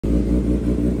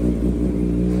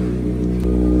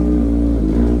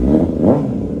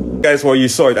Guys, well, you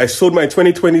saw it. I sold my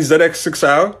 2020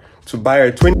 ZX6R to buy a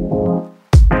 20.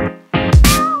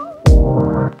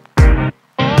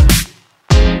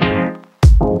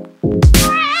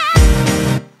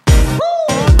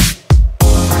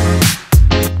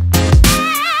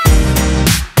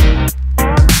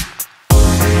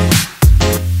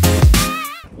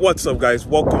 What's up, guys?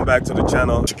 Welcome back to the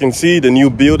channel. As you can see, the new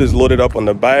build is loaded up on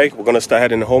the bike. We're gonna start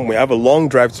heading home. We have a long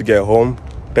drive to get home,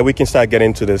 then we can start getting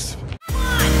into this.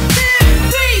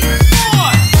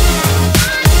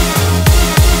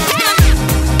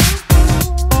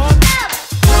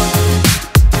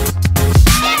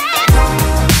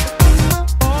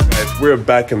 We're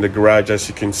back in the garage. As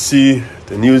you can see,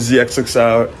 the new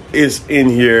ZX6R is in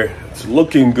here. It's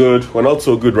looking good. We're not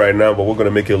so good right now, but we're gonna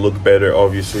make it look better,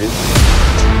 obviously.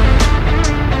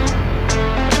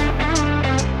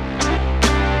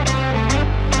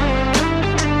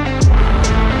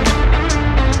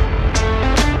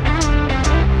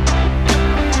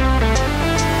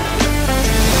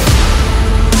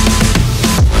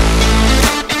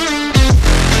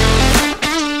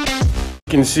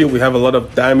 You can see we have a lot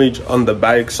of damage on the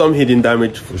bike, some hidden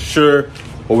damage for sure,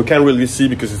 but we can't really see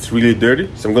because it's really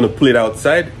dirty. So I'm going to pull it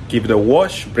outside, give it a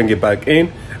wash, bring it back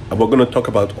in, and we're going to talk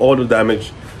about all the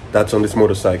damage that's on this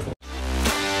motorcycle.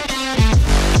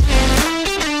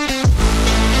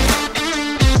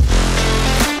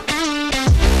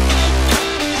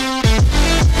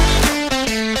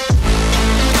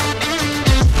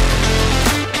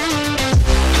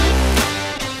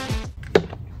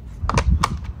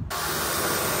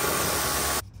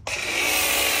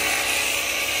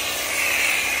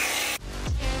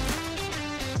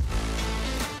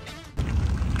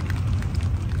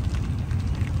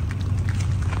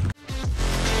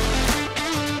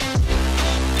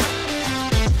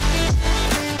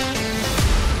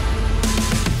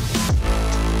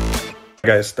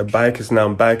 Guys, the bike is now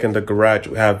back in the garage.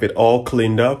 We have it all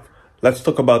cleaned up. Let's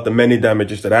talk about the many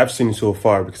damages that I've seen so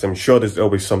far, because I'm sure there's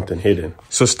always something hidden.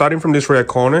 So starting from this rear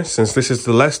corner, since this is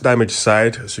the less damaged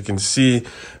side, as you can see,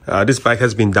 this bike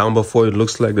has been down before. It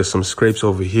looks like there's some scrapes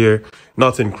over here.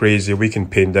 Nothing crazy. We can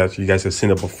paint that. You guys have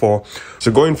seen it before.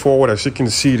 So going forward, as you can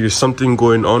see, there's something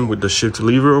going on with the shift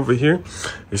lever over here.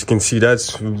 As you can see,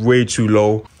 that's way too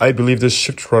low. I believe this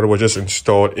shift rudder was just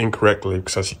installed incorrectly,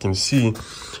 because as you can see,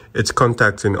 it's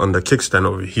contacting on the kickstand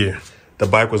over here. The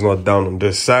bike was not down on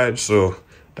this side, so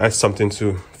that's something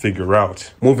to figure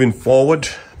out. Moving forward,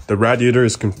 the radiator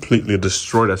is completely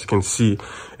destroyed. As you can see,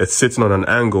 it's sitting on an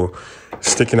angle,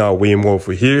 sticking out way more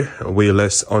over here and way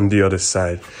less on the other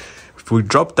side. If we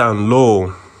drop down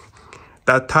low,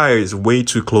 that tire is way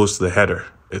too close to the header.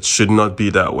 It should not be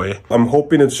that way. I'm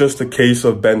hoping it's just a case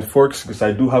of bent forks, because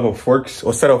I do have a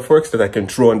set of forks that I can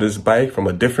throw on this bike from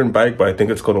a different bike, but I think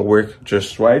it's gonna work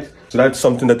just right. So that's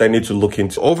something that I need to look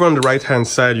into. Over on the right hand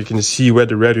side, you can see where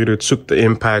the radiator took the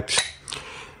impact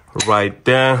right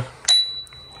there.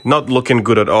 Not looking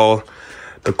good at all.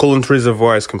 The coolant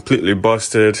reservoir is completely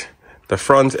busted. The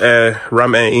front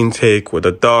ram air intake with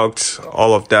the ducts,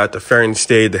 all of that, the fairing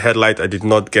stayed, the headlight, I did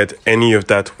not get any of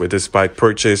that with this bike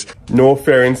purchase. No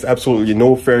fairings, absolutely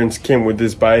no fairings came with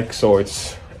this bike, so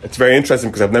it's very interesting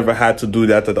because I've never had to do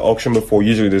that at the auction before.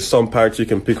 Usually there's some parts you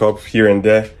can pick up here and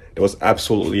there. There was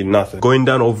absolutely nothing. Going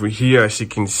down over here, as you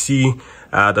can see,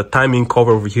 the timing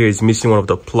cover over here is missing one of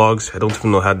the plugs. I don't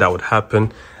even know how that would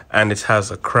happen, and it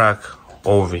has a crack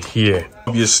over here.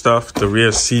 Obvious stuff. The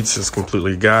rear seats is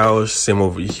completely gouged. Same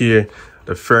over here.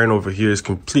 The fairing over here is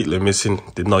completely missing.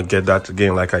 Did not get that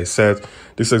again, like I said.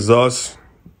 This exhaust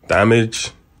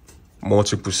damage,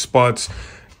 multiple spots.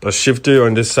 The shifter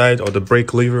on this side, or the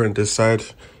brake lever on this side,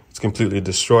 it's completely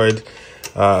destroyed.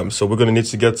 So we're gonna need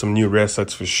to get some new rear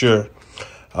sets for sure.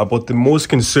 But the most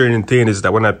concerning thing is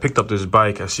that when I picked up this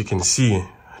bike, as you can see,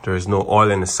 there is no oil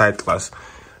in the side glass.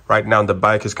 Right now the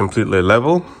bike is completely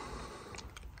level.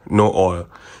 No oil.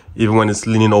 Even when it's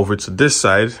leaning over to this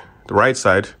side, the right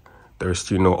side, there's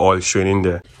still no oil showing in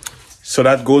there. So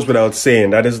that goes without saying.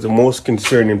 That is the most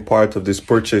concerning part of this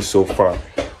purchase so far.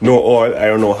 No oil. I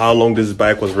don't know how long this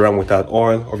bike was run without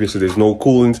oil. Obviously there's no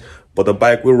coolant, but the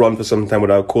bike will run for some time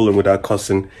without coolant, without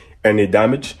causing any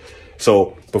damage.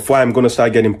 So before I'm going to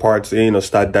start getting parts in or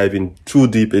start diving too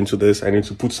deep into this, I need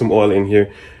to put some oil in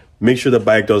here. Make sure the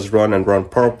bike does run and run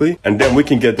properly, and then we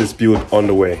can get this build on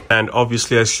the way. And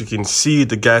obviously, as you can see,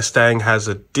 the gas tank has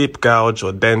a deep gouge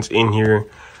or dent in here.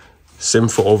 Same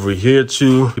for over here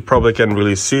too. You probably can't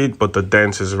really see it, but the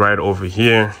dent is right over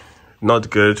here. Not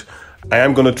good. I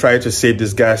am going to try to save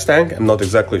this gas tank. I'm not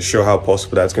exactly sure how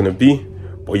possible that's going to be,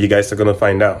 but you guys are going to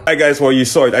find out. Alright guys, well, you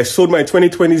saw it. I sold my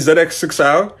 2020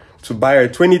 ZX6R to buy a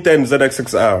 2010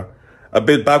 ZX6R. A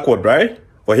bit backward, right?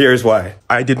 Well, here's why.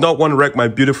 I did not want to wreck my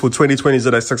beautiful 2020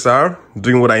 ZX6R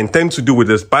doing what I intend to do with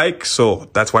this bike, so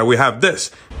that's why we have this.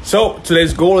 So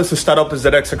today's goal is to start up the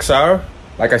ZX6R.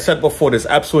 Like I said before, there's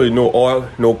absolutely no oil,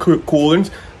 no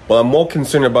coolant, but I'm more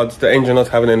concerned about the engine not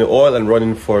having any oil and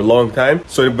running for a long time.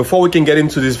 So before we can get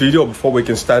into this video, before we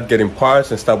can start getting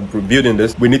parts and start rebuilding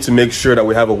this, we need to make sure that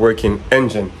we have a working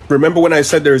engine. Remember when I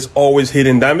said there's always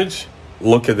hidden damage?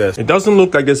 Look at this. It doesn't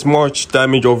look like there's much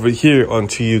damage over here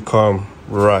until you come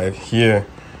right here.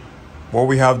 What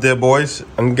we have there, boys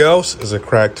and girls, is a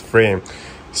cracked frame.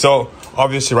 So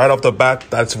obviously right off the bat,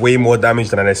 that's way more damage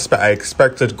than I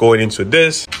expected going into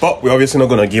this. But we're obviously not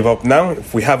going to give up now.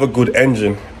 If we have a good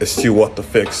engine, it's still what to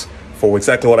fix for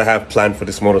exactly what I have planned for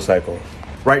this motorcycle.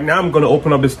 Right now, I'm going to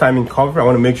open up this timing cover. I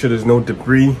want to make sure there's no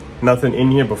debris, nothing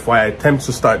in here before I attempt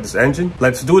to start this engine.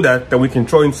 Let's do that, then we can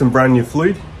throw in some brand new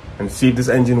fluid and see if this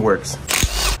engine works.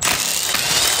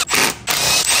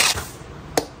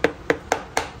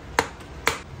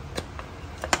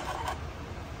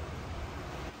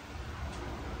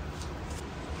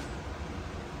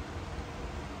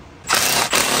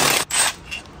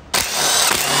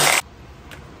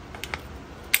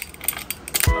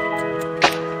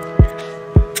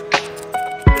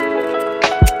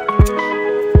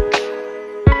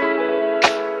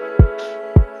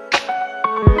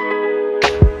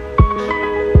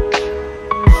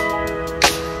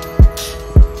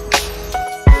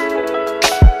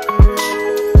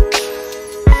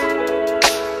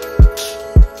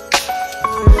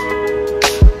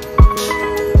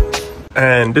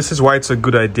 And this is why it's a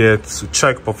good idea to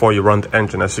check before you run the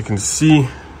engine. As you can see,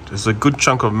 there's a good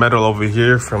chunk of metal over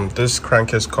here from this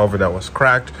crankcase cover that was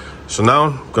cracked. So now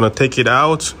I'm gonna take it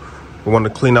out. We want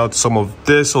to clean out some of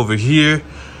this over here,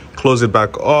 close it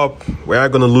back up. We are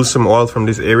gonna lose some oil from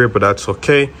this area, but that's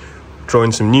okay. Throw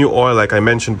in some new oil like I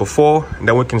mentioned before, and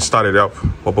then we can start it up.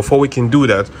 But before we can do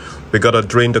that, we gotta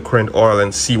drain the current oil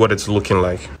and see what it's looking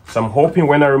like. So I'm hoping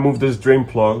when I remove this drain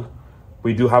plug,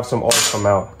 we do have some oil come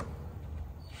out.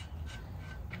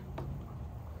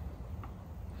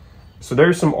 So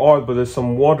there's some oil, but there's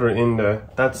some water in there.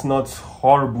 That's not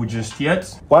horrible just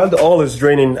yet. While the oil is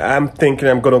draining, I'm thinking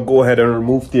I'm gonna go ahead and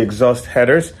remove the exhaust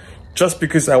headers, just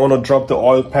because I want to drop the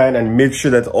oil pan and make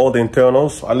sure that all the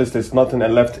internals, at least there's nothing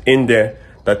left in there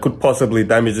that could possibly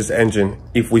damage this engine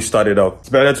if we start it up. It's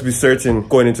better to be certain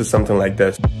going into something like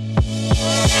this.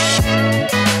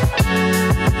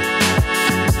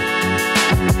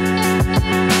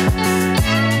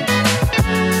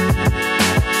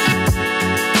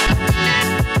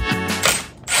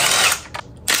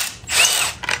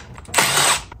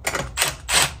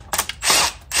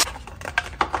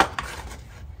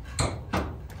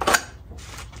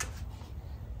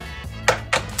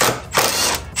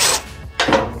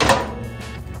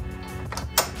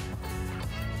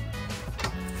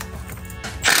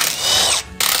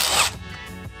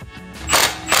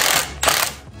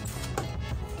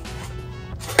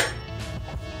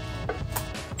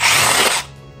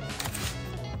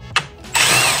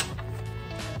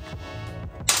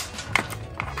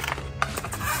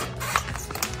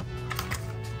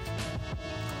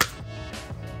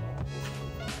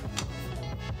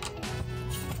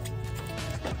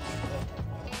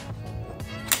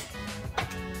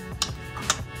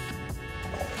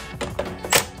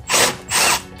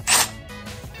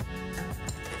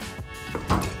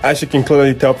 As you can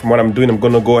clearly tell from what I'm doing, I'm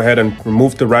going to go ahead and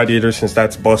remove the radiator since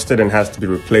that's busted and has to be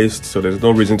replaced. So there's no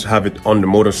reason to have it on the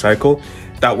motorcycle.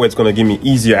 That way it's going to give me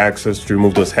easier access to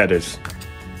remove those headers.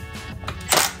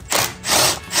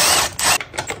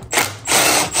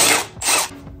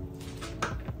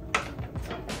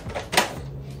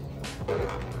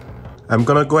 I'm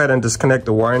going to go ahead and disconnect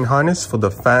the wiring harness for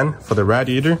the fan for the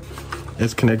radiator.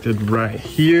 It's connected right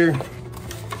here.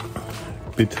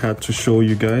 A bit hard to show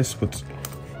you guys, but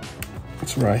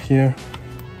it's right here.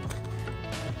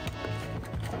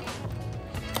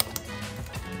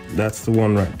 That's the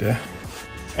one right there.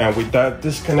 And with that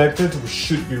disconnected, we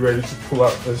should be ready to pull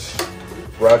out this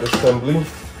rad assembly.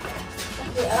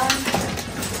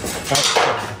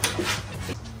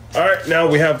 All right, now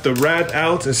we have the rad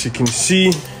out. As you can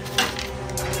see,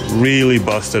 really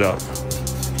busted up.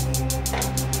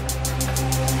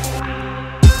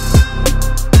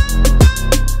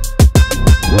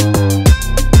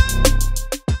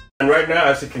 And right now,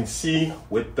 as you can see,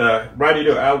 with the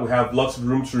radiator out, we have lots of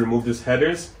room to remove these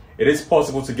headers. It is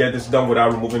possible to get this done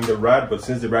without removing the rad, but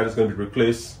since the rad is going to be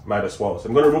replaced, might as well. So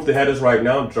I'm going to remove the headers right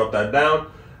now, drop that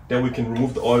down. Then we can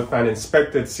remove the oil pan,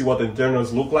 inspect it, see what the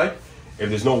internals look like. If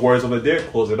there's no worries over there,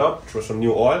 close it up, throw some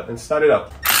new oil, and start it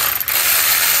up.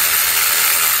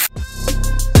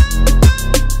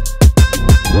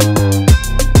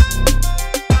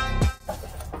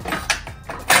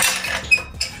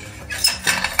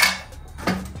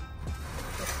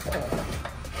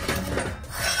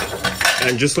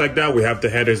 And just like that, we have the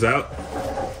headers out.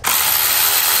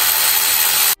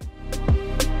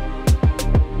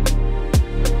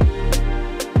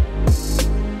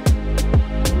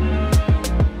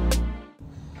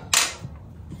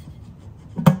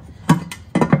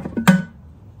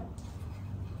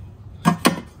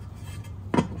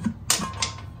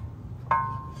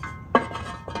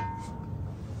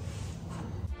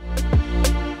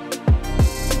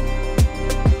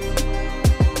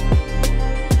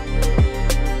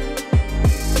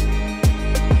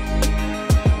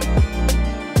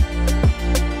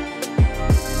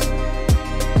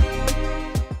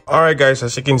 Alright guys,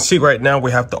 as you can see right now,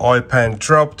 we have the oil pan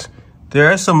dropped.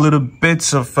 There are some little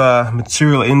bits of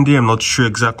material in there. I'm not sure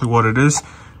exactly what it is.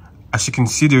 As you can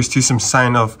see, there's still some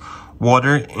sign of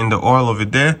water in the oil over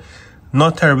there.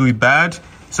 Not terribly bad.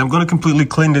 So I'm going to completely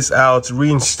clean this out,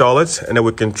 reinstall it, and then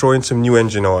we can throw in some new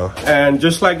engine oil. And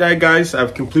just like that guys,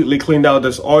 I've completely cleaned out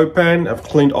this oil pan. I've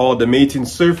cleaned all the mating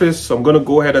surface. So I'm going to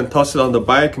go ahead and toss it on the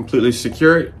bike, completely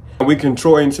secure it. And we can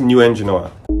throw in some new engine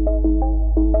oil.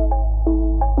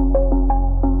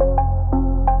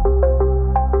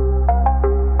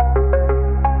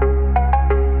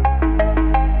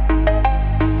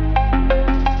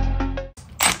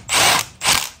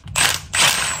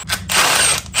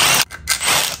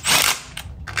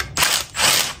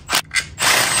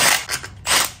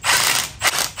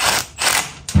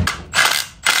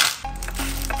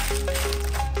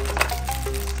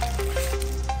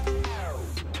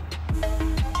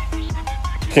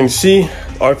 You can see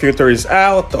the oil filter is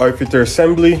out, the oil filter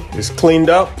assembly is cleaned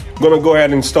up. I'm gonna go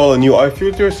ahead and install a new oil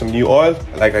filter, some new oil,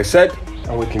 like I said,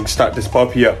 and we can start this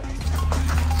puppy up.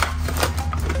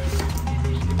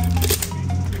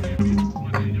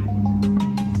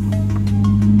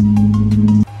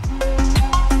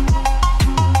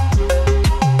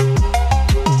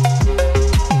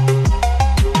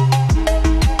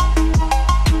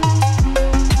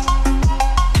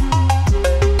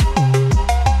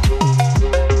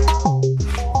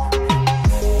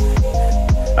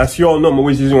 As you all know, I'm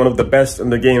always using one of the best in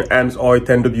the game, AMS Oil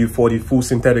 10W40 full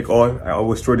synthetic oil. I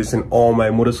always throw this in all my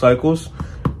motorcycles.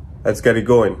 Let's get it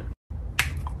going.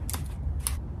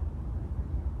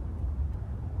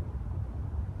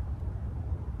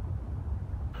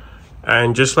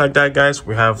 And just like that guys,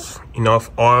 we have enough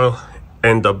oil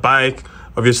in the bike.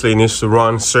 Obviously it needs to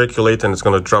run, circulate, and it's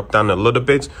going to drop down a little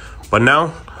bit. But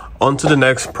now on to the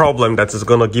next problem that is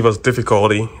going to give us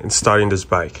difficulty in starting this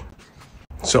bike.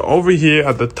 So over here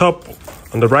at the top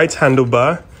on the right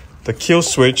handlebar, the kill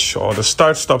switch or the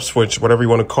start stop switch, whatever you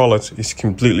want to call it, is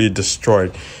completely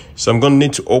destroyed. So I'm going to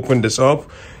need to open this up,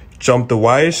 jump the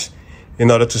wires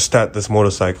in order to start this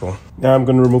motorcycle. Now I'm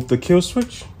going to remove the kill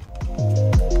switch.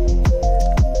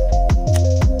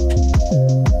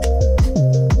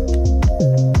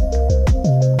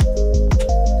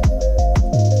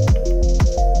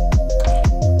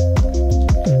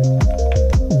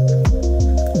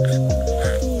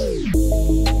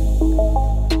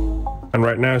 And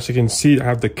right now, as you can see, I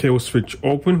have the kill switch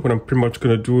open. What I'm pretty much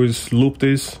going to do is loop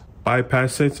this,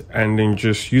 bypass it, and then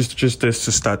just use just this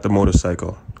to start the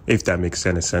motorcycle, if that makes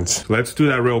any sense. Let's do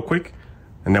that real quick,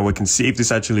 and then we can see if this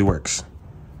actually works.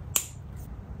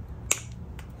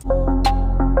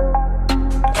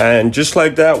 And just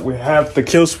like that, we have the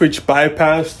kill switch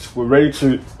bypassed. We're ready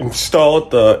to install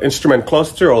the instrument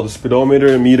cluster or the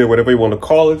speedometer, meter, whatever you want to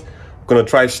call it. We're going to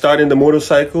try starting the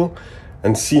motorcycle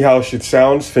and see how it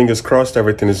sounds. Fingers crossed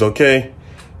everything is okay.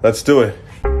 Let's do it.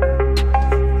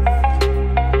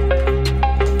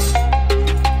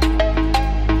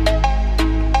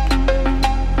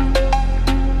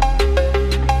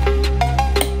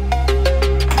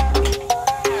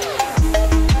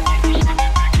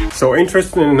 So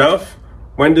interesting enough,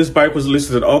 when this bike was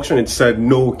listed at auction, it said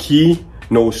no key,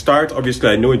 no start. Obviously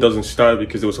I know it doesn't start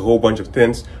because there was a whole bunch of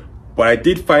things, but I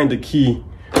did find the key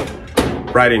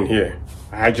right in here.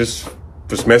 I just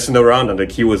was messing around and the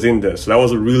key was in there. So that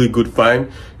was a really good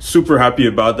find. Super happy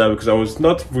about that because I was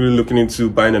not really looking into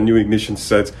buying a new ignition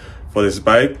set for this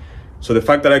bike. So the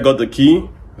fact that I got the key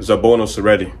is a bonus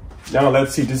already. Now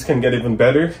let's see, this can get even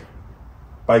better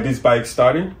by this bike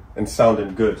starting and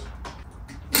sounding good.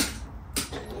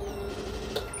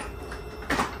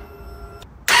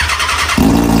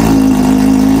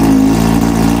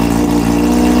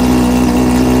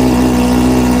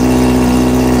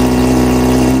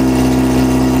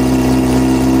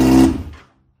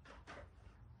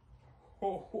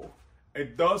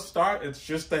 It does start. It's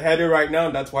just the header right now,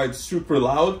 and that's why it's super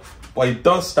loud, but it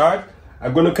does start.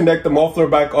 I'm going to connect the muffler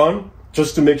back on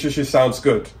just to make sure she sounds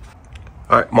good.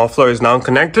 All right, muffler is now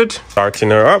connected.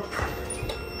 Starting her up.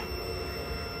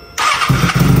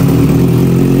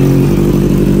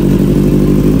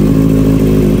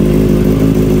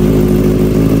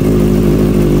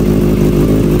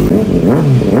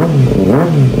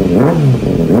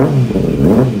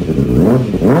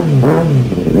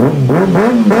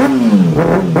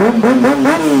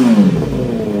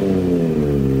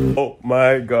 Oh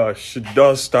my gosh, she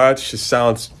does start. She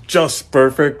sounds just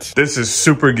perfect. This is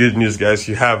super good news, guys.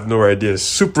 You have no idea.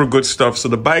 Super good stuff. So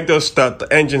the bike does start. The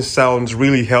engine sounds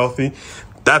really healthy.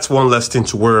 That's one less thing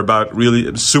to worry about. Really,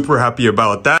 I'm super happy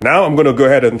about that. Now I'm gonna go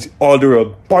ahead and order a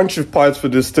bunch of parts for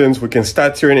this thing. We can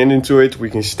start tearing into it. We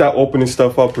can start opening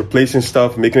stuff up, replacing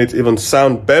stuff, making it even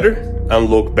sound better and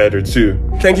look better too.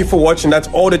 Thank you for watching. That's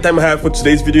all the time I have for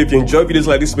today's video. If you enjoy videos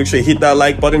like this, make sure you hit that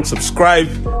like button, subscribe.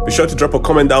 Be sure to drop a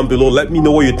comment down below. Let me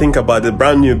know what you think about the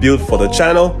brand new build for the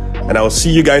channel. And I will see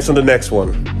you guys on the next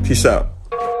one. Peace out.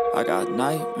 I got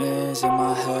nightmares in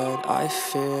my head, I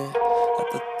fear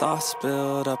that the thoughts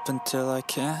build up until I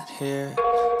can't hear,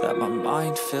 that my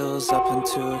mind fills up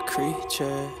into a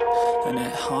creature, and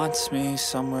it haunts me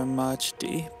somewhere much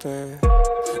deeper.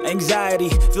 Anxiety,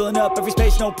 filling up every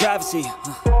space, no privacy.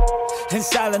 And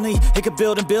silently, it could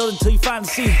build and build until you finally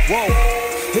see. Whoa,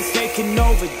 it's taking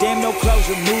over, damn no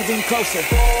closure, moving closer.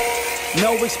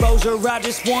 No exposure, I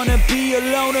just wanna be a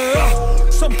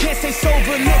loner. Some can't stay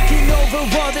sober, looking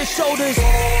over all their shoulders,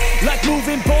 like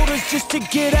moving boulders just to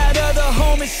get out of the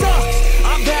home. It sucks,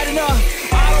 I've had enough,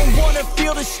 I don't wanna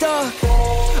feel the stuck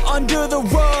under the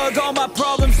rug, all my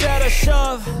problems that I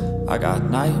shove. I got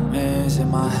nightmares in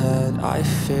my head, I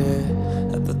fear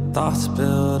that the thoughts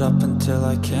build up until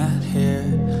I can't hear,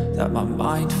 that my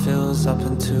mind fills up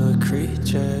into a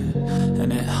creature,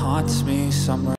 and it haunts me somewhere.